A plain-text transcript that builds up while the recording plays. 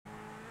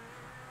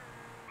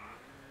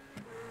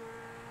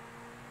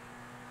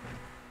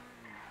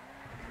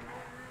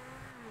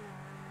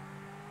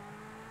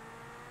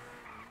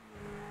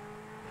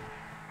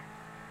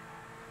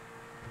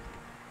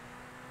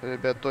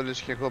Ребят,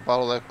 Толечки,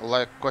 пару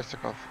лайк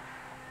костиков.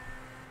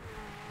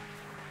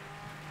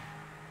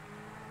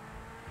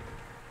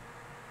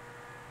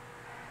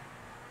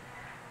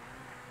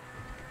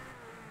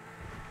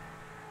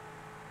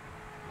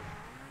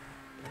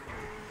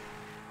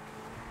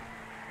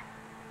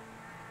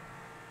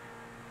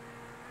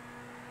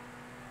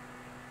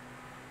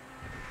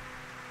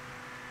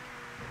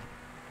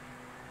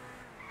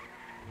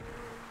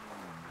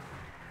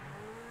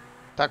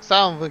 Так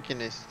сам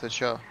выкинись, ты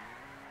чё?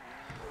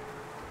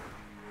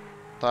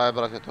 Да,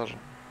 брат, я тоже.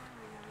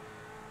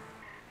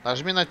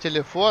 Нажми на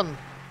телефон,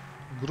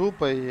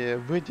 группа и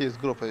выйти из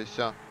группы, и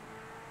все.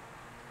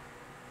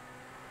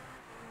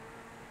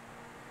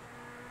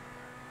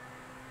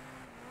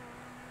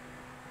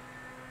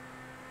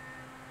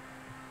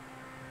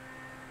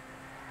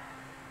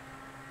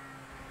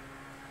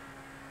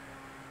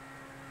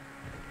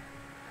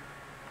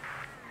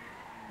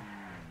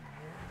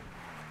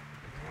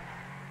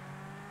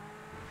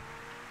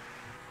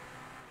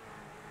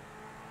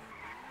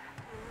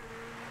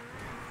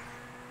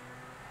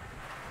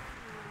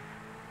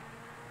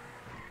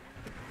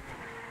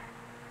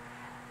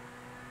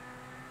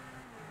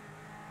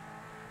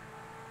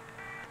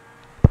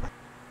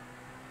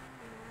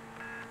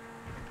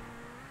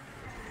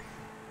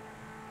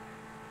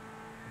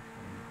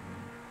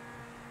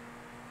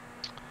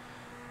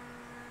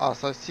 А,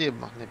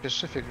 спасибо. Не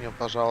пиши фигню,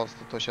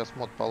 пожалуйста, то сейчас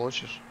мод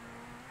получишь.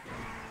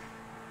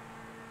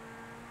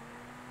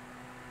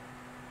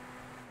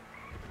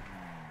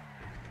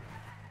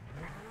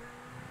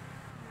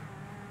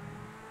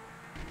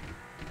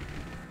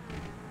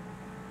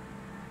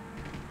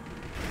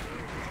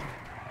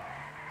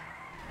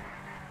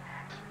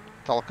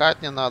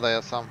 Толкать не надо,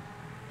 я сам.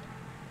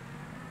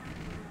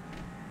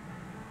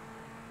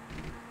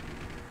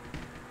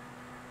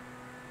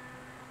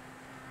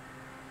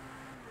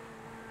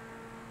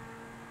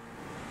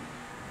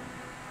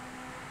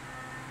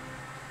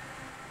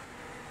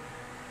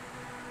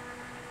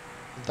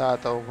 Да,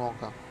 это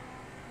угонка.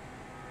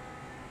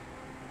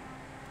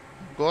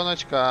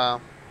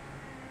 Гоночка.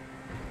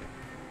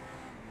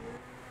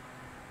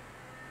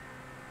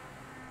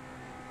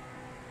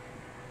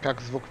 Как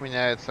звук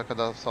меняется,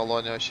 когда в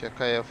салоне, вообще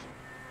кайф.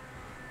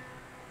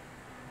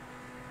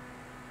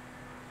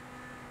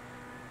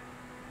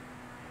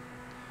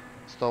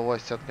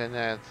 «180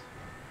 отгоняет.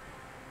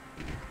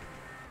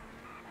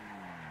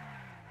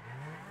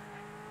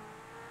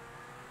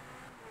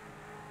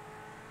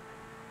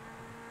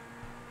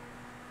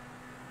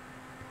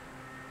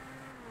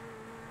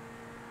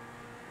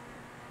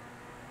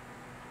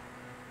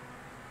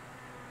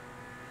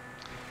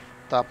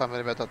 Тапаем,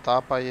 ребята,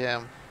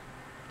 тапаем.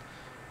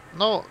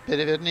 Ну,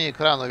 переверни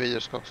экран,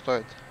 увидишь, сколько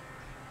стоит.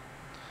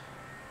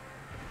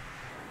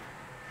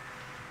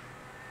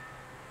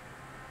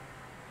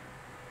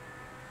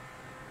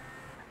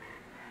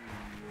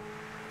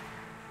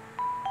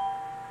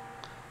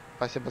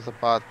 Спасибо за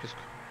подписку.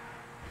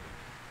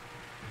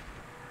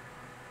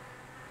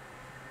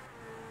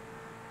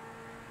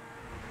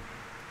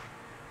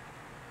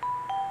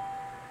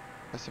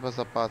 Спасибо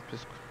за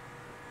подписку.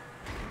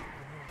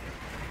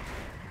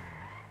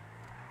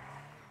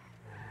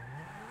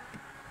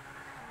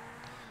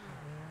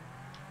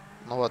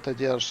 Ну вот, ты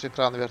держишь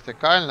экран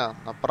вертикально.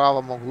 На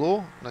правом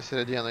углу, на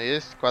середину,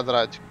 есть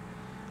квадратик.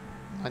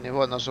 На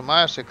него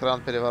нажимаешь,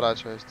 экран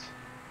переворачивается.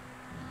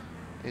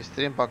 И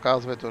стрим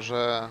показывает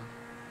уже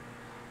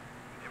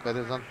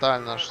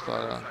горизонтально, что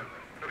ли.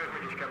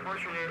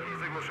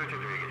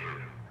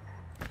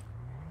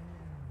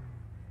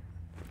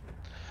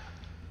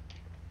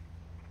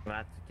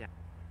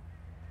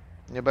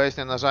 Не боись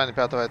не нажать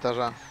 5-го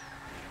этажа.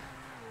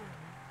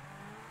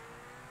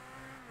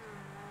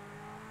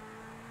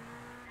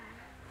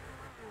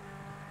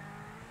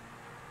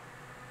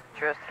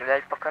 Че,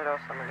 стрелять по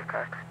колесам или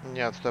как?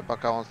 Нет, стой,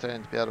 пока он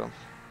стрельнет первым.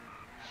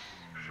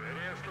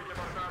 Женевский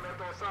департамент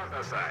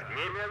Лос-Сантоса,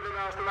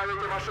 немедленно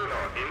остановите машину,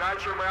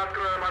 иначе мы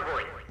откроем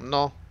огонь.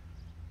 Ну,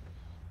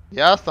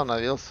 я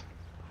остановился.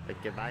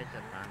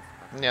 Покидайте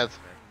транспорт. Нет.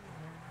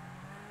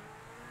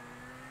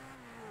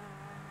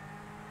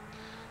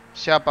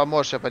 Сейчас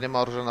поможешь, я по нему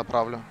оружие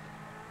направлю.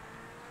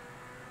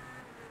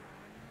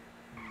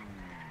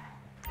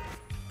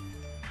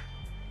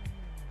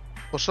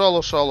 Ушел,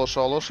 ушел,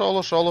 ушел, ушел,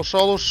 ушел,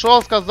 ушел,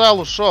 ушел, сказал,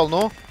 ушел,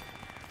 ну.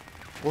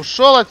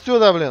 Ушел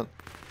отсюда, блин.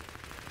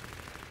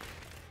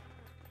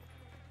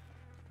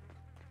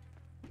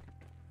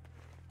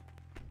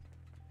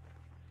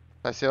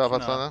 Спасибо,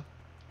 пацаны.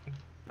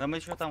 Да мы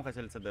еще там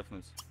хотели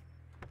цдфнуть.